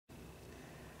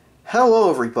Hello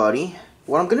everybody.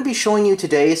 What I'm going to be showing you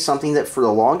today is something that for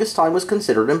the longest time was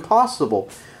considered impossible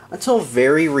until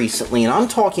very recently, and I'm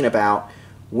talking about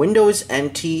Windows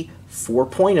NT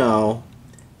 4.0,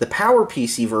 the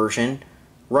PowerPC version,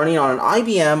 running on an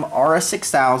IBM RS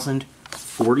 6000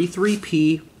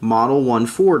 43P Model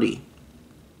 140,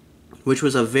 which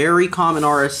was a very common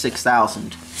RS 6000.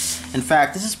 In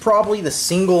fact, this is probably the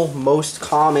single most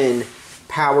common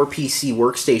PowerPC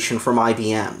workstation from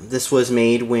IBM. This was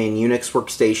made when Unix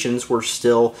workstations were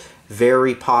still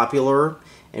very popular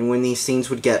and when these things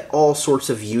would get all sorts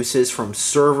of uses from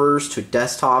servers to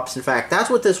desktops. In fact, that's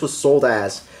what this was sold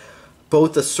as,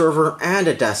 both a server and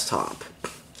a desktop.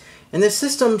 And this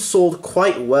system sold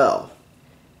quite well.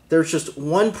 There's just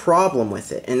one problem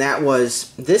with it, and that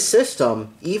was this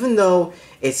system, even though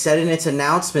it said in its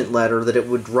announcement letter that it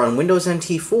would run Windows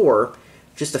NT 4,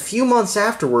 just a few months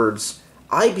afterwards,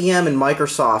 IBM and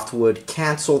Microsoft would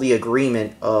cancel the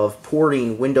agreement of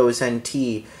porting Windows NT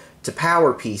to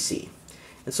PowerPC.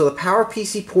 And so the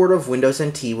PowerPC port of Windows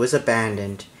NT was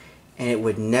abandoned, and it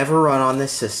would never run on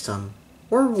this system.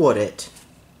 Or would it?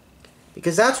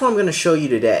 Because that's what I'm going to show you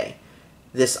today.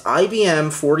 This IBM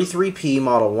 43P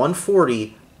Model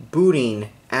 140 booting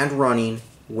and running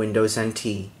Windows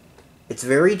NT. It's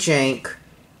very jank.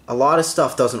 A lot of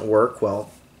stuff doesn't work.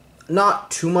 Well,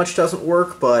 not too much doesn't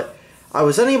work, but I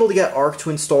was unable to get ARC to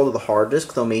install to the hard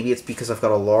disk, though maybe it's because I've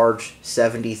got a large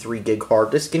 73 gig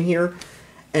hard disk in here.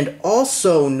 And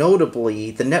also, notably,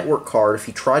 the network card, if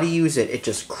you try to use it, it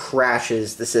just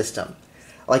crashes the system.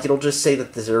 Like, it'll just say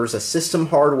that there's a system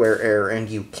hardware error and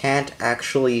you can't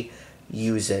actually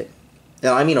use it.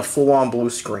 Now, I mean a full-on blue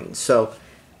screen. So,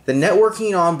 the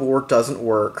networking on board doesn't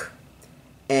work,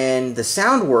 and the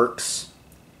sound works,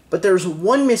 but there's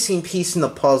one missing piece in the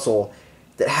puzzle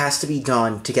that has to be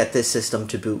done to get this system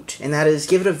to boot, and that is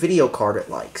give it a video card it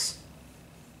likes.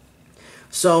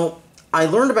 So I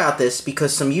learned about this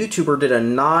because some YouTuber did a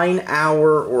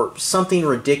 9-hour or something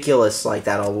ridiculous like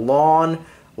that, a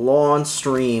long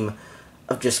stream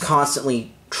of just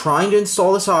constantly trying to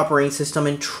install this operating system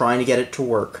and trying to get it to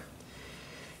work.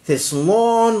 This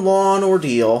long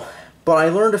ordeal, but I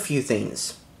learned a few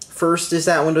things. First is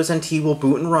that Windows NT will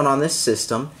boot and run on this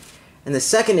system. And the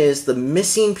second is the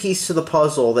missing piece to the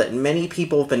puzzle that many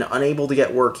people have been unable to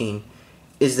get working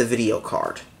is the video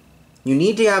card. You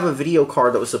need to have a video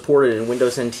card that was supported in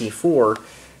Windows NT 4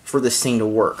 for this thing to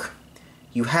work.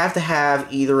 You have to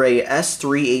have either a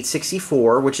S3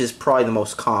 864, which is probably the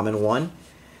most common one,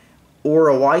 or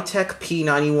a Ytech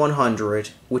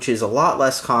P9100, which is a lot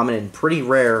less common and pretty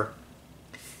rare.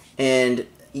 And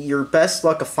your best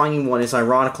luck of finding one is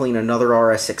ironically in another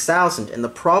RS 6000. And the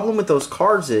problem with those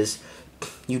cards is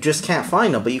you just can't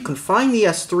find them, but you can find the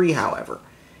S3, however.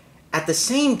 At the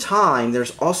same time,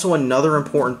 there's also another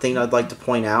important thing I'd like to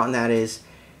point out, and that is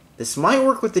this might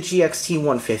work with the GXT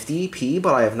 150P,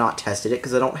 but I have not tested it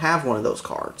because I don't have one of those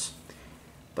cards.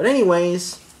 But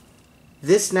anyways,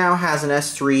 this now has an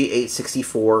S3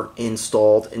 864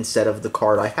 installed instead of the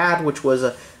card I had, which was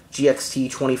a GXT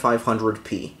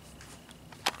 2500P.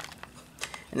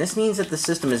 And this means that the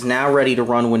system is now ready to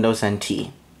run Windows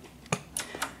NT.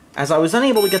 As I was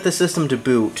unable to get the system to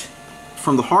boot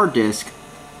from the hard disk,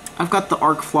 I've got the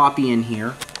ARC floppy in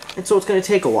here, and so it's going to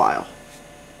take a while.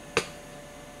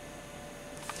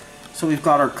 So we've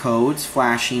got our codes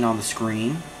flashing on the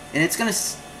screen, and it's going to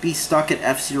be stuck at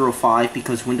F05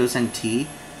 because Windows NT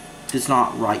does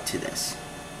not write to this.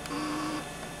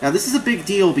 Now this is a big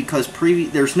deal because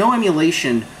there's no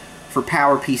emulation for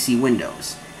PowerPC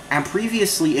Windows. And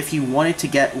previously, if you wanted to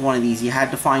get one of these, you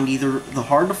had to find either the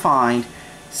hard-to-find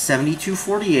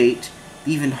 7248,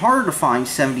 the even harder-to-find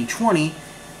 7020,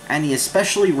 and the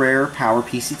especially rare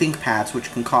PowerPC ThinkPads,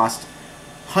 which can cost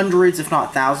hundreds, if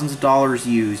not thousands of dollars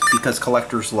used because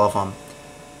collectors love them.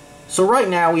 So right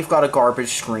now, we've got a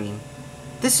garbage screen.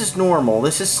 This is normal.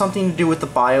 This is something to do with the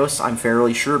BIOS, I'm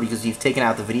fairly sure, because you've taken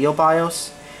out the video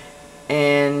BIOS,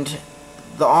 and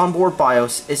the onboard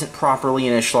BIOS isn't properly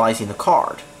initializing the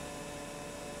card.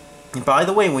 And by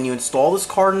the way, when you install this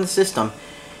card in the system,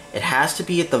 it has to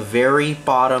be at the very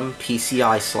bottom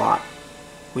PCI slot.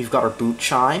 We've got our boot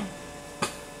chime,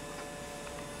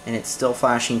 and it's still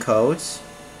flashing codes.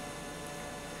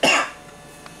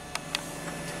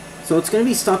 So it's going to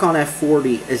be stuck on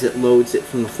F40 as it loads it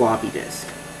from the floppy disk.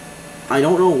 I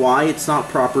don't know why it's not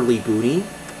properly booting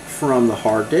from the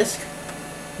hard disk,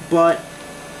 but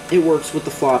it works with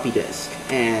the floppy disk,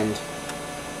 and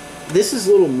this is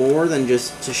a little more than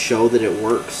just to show that it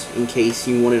works in case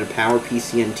you wanted a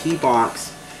PowerPC NT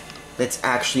box that's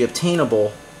actually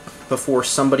obtainable before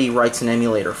somebody writes an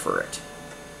emulator for it.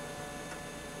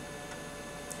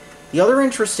 The other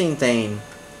interesting thing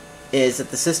is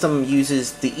that the system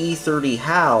uses the E30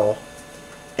 HAL,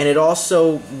 and it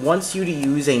also wants you to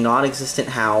use a non-existent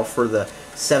HAL for the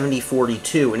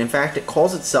 7042, and in fact it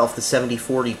calls itself the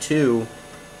 7042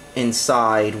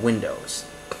 inside Windows.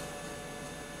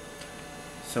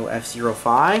 So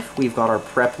F05, we've got our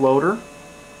prep loader.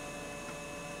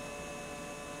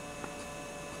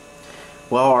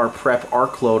 Well, our prep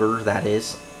arc loader, that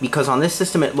is, because on this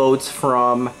system it loads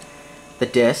from the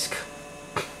disk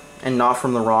and not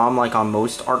from the ROM like on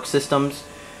most ARC systems.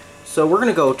 So we're going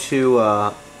to go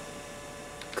to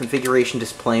configuration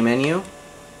display menu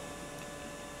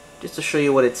just to show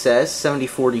you what it says.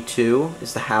 7042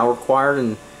 is the HAL required,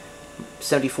 and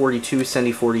 7042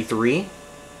 7043.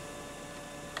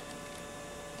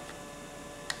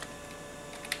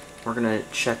 We're going to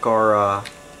check our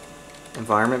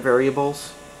environment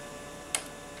variables,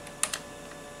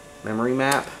 memory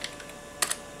map,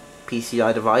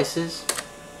 PCI devices.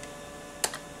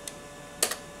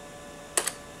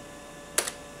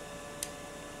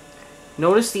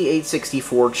 Notice the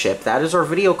 864 chip. That is our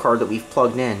video card that we've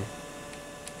plugged in.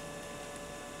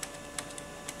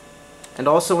 And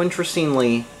also,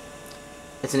 interestingly,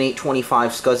 it's an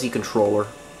 825 SCSI controller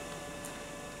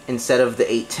instead of the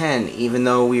 810, even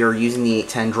though we are using the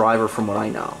 810 driver from what I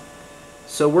know.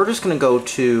 So we're just going to go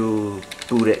to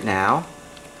boot it now.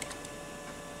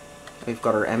 We've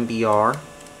got our MBR.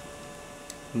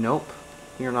 Nope,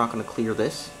 we're not going to clear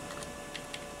this.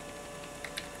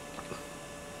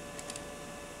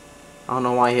 I don't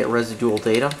know why I hit residual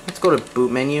data. Let's go to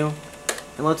boot menu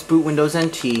and let's boot Windows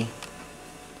NT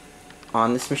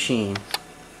on this machine.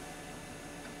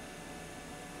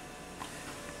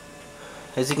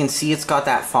 As you can see, it's got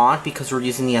that font because we're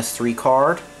using the S3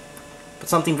 card. But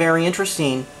something very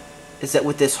interesting is that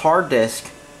with this hard disk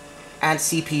and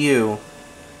CPU,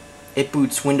 it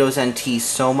boots Windows NT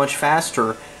so much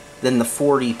faster than the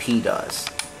 40p does.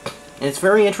 And it's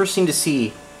very interesting to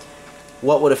see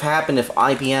what would have happened if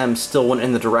IBM still went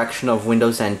in the direction of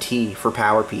Windows NT for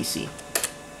PowerPC.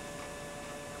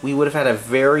 We would have had a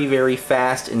very, very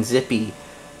fast and zippy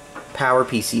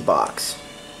PowerPC box.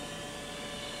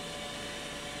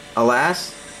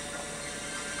 Alas,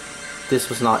 this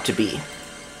was not to be.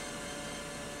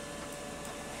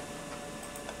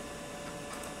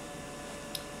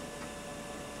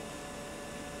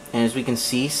 And as we can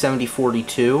see,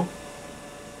 7042.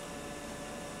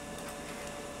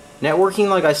 Networking,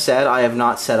 like I said, I have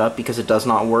not set up because it does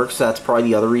not work, so that's probably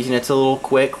the other reason it's a little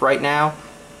quick right now.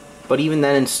 But even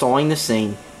then, installing this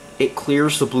thing, it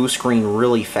clears the blue screen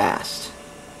really fast.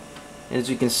 And as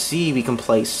you can see, we can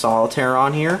play solitaire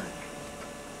on here.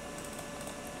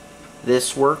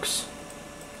 This works.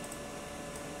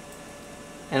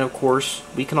 And of course,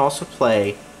 we can also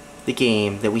play the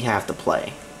game that we have to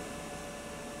play.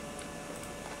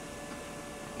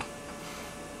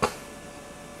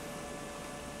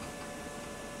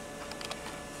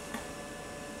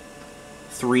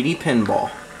 .3D pinball.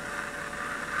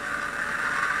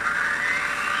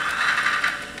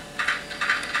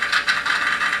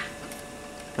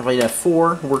 If I hit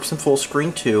F4, it works in full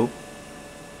screen too.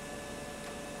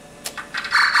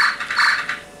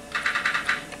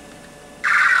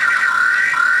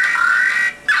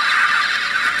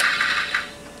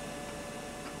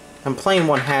 I'm playing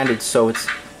one-handed, so it's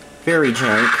very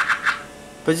jank,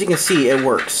 but as you can see, it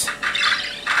works.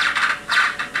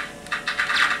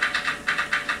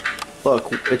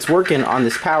 Look, it's working on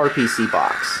this PowerPC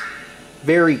box.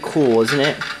 Very cool, isn't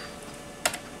it?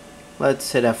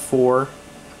 Let's hit F4,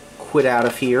 quit out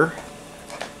of here.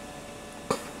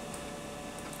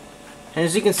 And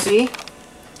as you can see,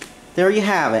 there you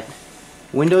have it.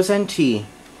 Windows NT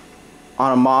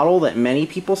on a model that many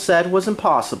people said was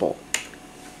impossible.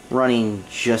 Running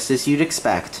just as you'd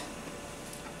expect.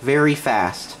 Very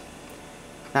fast.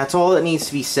 That's all that needs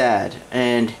to be said.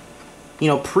 And you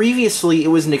know, previously it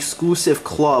was an exclusive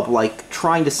club, like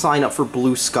trying to sign up for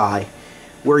Blue Sky,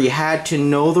 where you had to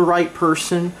know the right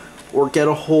person or get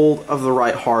a hold of the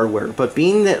right hardware. But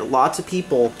being that lots of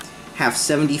people have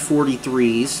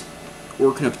 7043s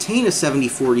or can obtain a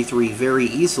 7043 very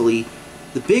easily,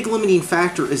 the big limiting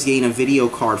factor is getting a video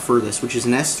card for this, which is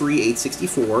an S3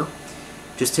 864.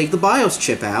 Just take the BIOS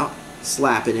chip out,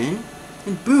 slap it in,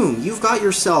 and boom, you've got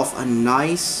yourself a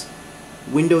nice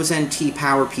Windows NT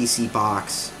PowerPC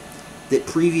box that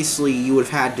previously you would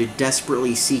have had to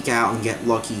desperately seek out and get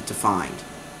lucky to find.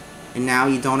 And now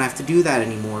you don't have to do that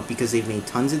anymore because they've made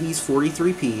tons of these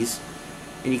 43Ps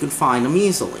and you can find them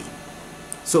easily.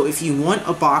 So if you want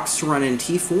a box to run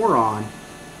NT4 on,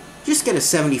 just get a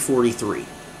 7043.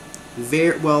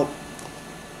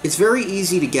 It's very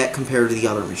easy to get compared to the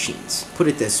other machines, put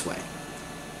it this way.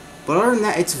 But other than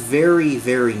that, it's very,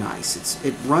 very nice.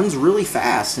 It runs really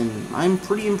fast, and I'm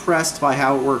pretty impressed by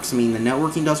how it works. I mean, the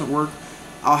networking doesn't work.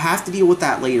 I'll have to deal with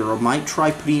that later. I might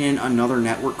try putting in another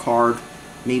network card,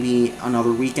 maybe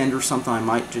another weekend or something. I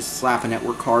might just slap a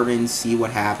network card in, see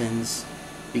what happens,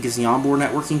 because the onboard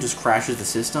networking just crashes the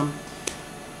system.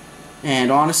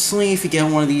 And honestly, if you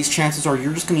get one of these, chances are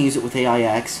you're just going to use it with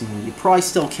AIX, and you probably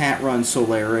still can't run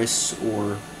Solaris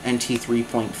or NT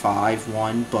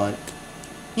 3.51, but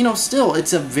you know, still,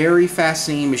 it's a very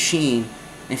fascinating machine.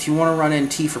 And if you want to run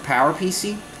NT for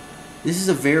PowerPC, this is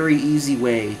a very easy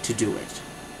way to do it.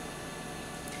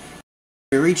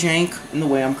 Very jank in the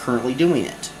way I'm currently doing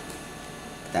it.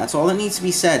 That's all that needs to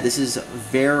be said. This is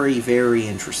very, very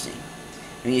interesting.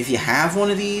 I mean, if you have one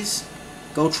of these,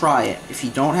 go try it. If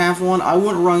you don't have one, I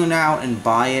wouldn't run it out and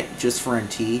buy it just for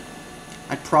NT.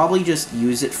 I'd probably just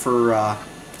use it for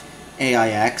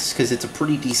AIX, because it's a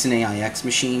pretty decent AIX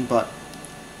machine, but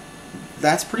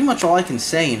that's pretty much all I can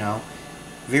say, you know.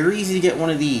 Very easy to get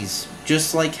one of these.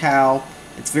 Just like how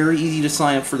it's very easy to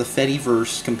sign up for the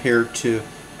Fediverse compared to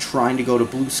trying to go to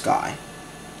Blue Sky,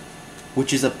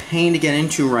 which is a pain to get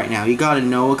into right now. You gotta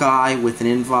know a guy with an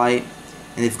invite,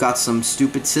 and they've got some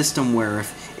stupid system where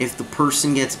if the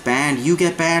person gets banned, you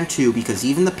get banned too, because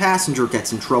even the passenger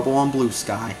gets in trouble on Blue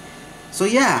Sky. So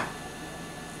yeah,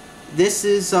 this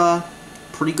is a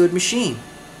pretty good machine.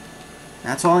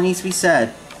 That's all that needs to be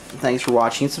said. Thanks for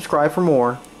watching. Subscribe for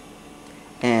more.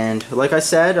 And like I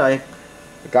said, I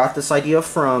got this idea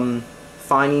from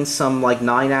finding some like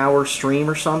 9-hour stream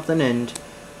or something, and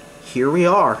here we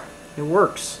are. It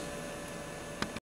works.